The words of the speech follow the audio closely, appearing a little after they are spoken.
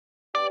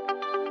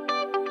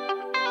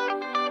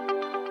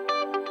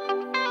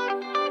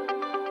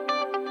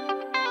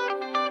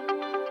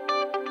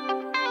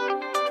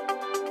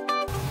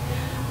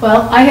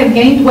Well, I had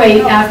gained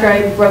weight after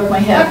I broke my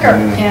hip,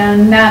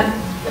 and that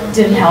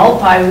didn't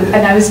help.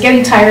 I was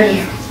getting tired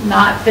of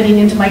not fitting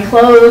into my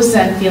clothes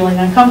and feeling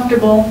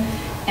uncomfortable,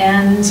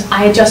 and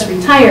I had just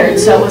retired,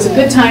 so it was a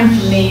good time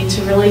for me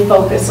to really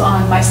focus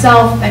on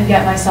myself and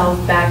get myself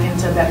back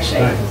into better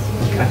shape. Right.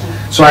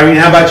 Okay. So Irene,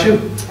 how about you?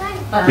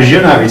 Because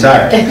you're not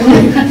retired.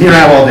 You don't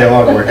have all day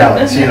long to work out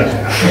like you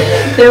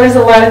know. There was a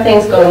lot of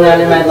things going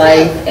on in my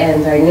life,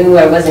 and I knew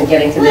I wasn't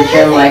getting to the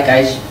gym like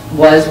I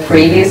was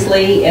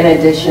previously, in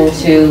addition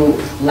to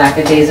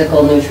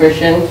lackadaisical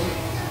nutrition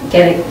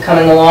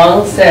coming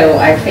along. So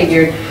I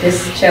figured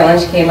this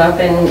challenge came up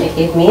and it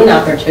gave me an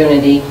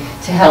opportunity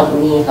to help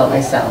me help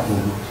myself.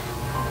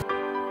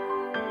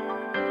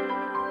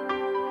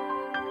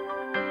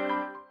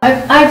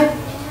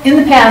 In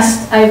the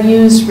past, I've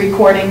used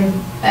recording,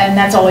 and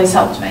that's always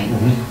helped me.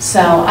 So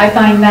I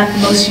find that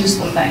the most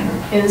useful thing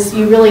is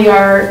you really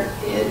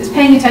is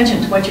paying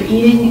attention to what you're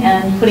eating,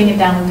 and putting it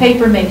down on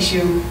paper makes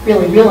you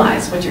really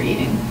realize what you're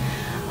eating.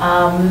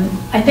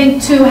 I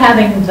think too,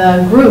 having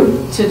the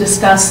group to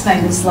discuss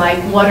things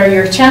like what are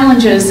your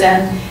challenges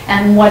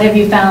and what have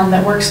you found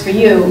that works for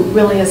you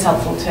really is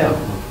helpful too.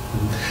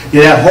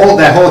 Yeah,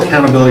 that whole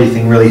accountability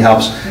thing really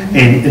helps,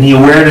 and the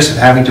awareness of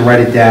having to write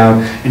it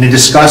down, and the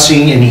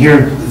discussing and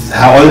hearing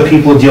how other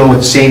people are dealing with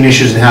the same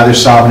issues and how they're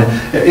solving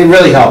it. It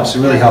really helps. It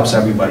really helps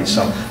everybody.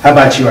 So, how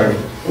about you,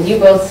 Irene? You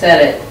both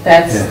said it.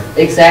 That's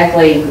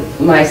exactly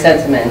my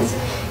sentiments.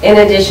 In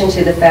addition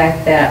to the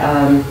fact that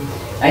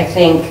I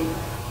think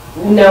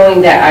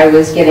knowing that I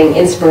was getting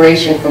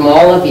inspiration from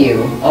all of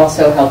you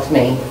also helped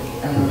me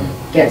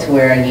get to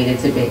where I needed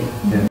to be.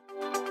 Yeah.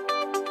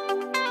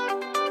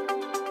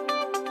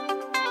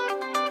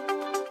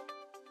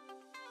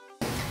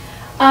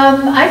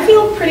 I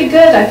feel pretty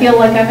good. I feel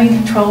like I'm in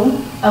control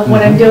of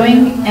what I'm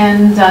doing,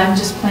 and I'm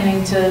just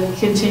planning to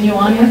continue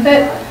on with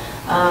it.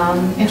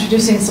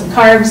 Introducing some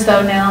carbs,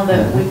 though, now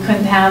that we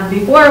couldn't have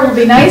before will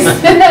be nice.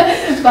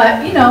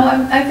 But, you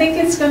know, I think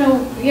it's going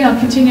to, you know,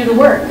 continue to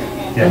work.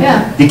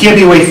 Yeah. You can't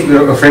be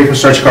afraid from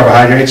starchy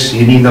carbohydrates.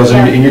 You need those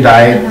in your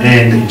diet,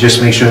 and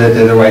just make sure that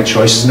they're the right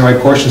choices and the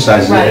right portion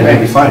sizes, and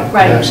it'll be fine.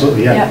 Right. Yeah,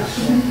 absolutely, yeah.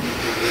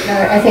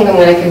 I think I'm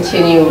going to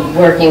continue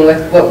working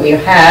with what we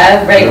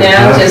have right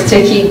now, just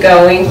to keep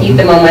going, keep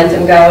the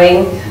momentum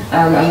going.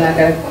 I'm not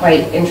going to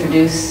quite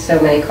introduce so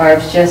many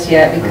carbs just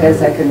yet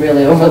because I could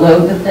really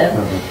overload with them.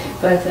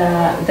 But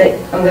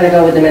I'm going to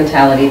go with the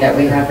mentality that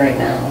we have right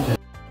now.